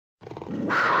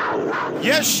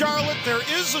Yes, Charlotte, there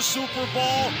is a Super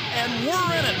Bowl, and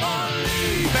we're in it.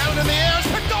 Found in the air, is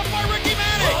picked off by Ricky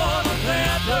Manning.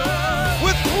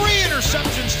 With 3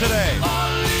 interceptions today.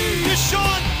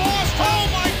 Deshaun Foster, oh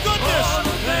my goodness.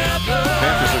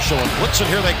 Panthers are showing blitz, and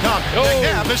here they come.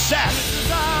 McNabb is sacked.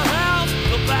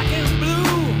 The black and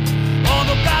blue on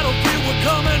the battlefield, we're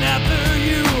coming after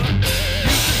you.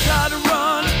 You can try to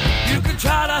run, you can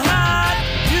try to hide,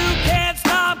 you can't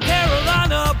stop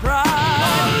Carolina pride.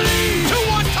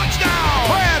 2-1 touchdown!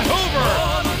 Brad Hoover!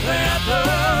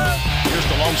 Here's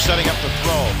Stallone setting up the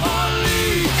throw.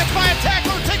 Gets by a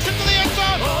tackler, takes it to the end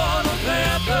zone.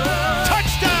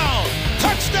 Touchdown!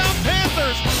 Touchdown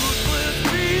Panthers!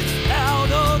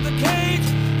 Out of the cage,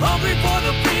 hungry for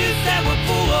the beast that we're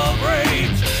full of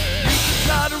rage. You can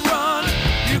try to run,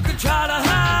 you can try to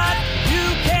hide, you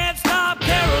can't stop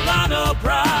Carolina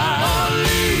pride.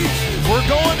 We're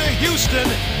going to Houston.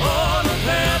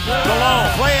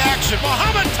 Stallone, play action,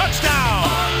 Muhammad touchdown!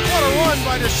 What a run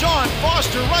by Deshaun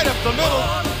Foster right up the middle.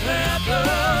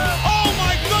 Oh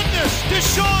my goodness!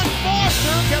 Deshaun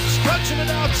Foster kept stretching it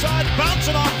outside,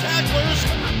 bouncing off tacklers.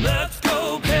 Let's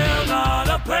go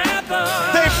Carolina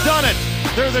Panthers! They've done it!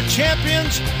 They're the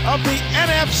champions of the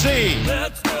NFC.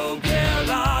 Let's go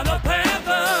Carolina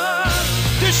Panthers!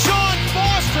 Deshaun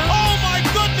Foster, oh my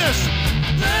goodness!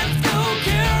 Let's go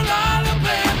Carolina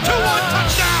Panthers! 2-1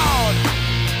 touchdown!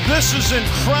 This is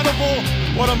incredible.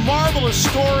 What a marvelous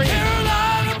story.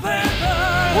 Carolina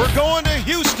Panthers! We're going to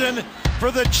Houston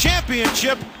for the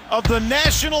championship of the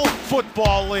National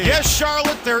Football League. Yes,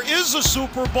 Charlotte, there is a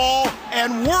Super Bowl,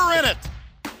 and we're in it.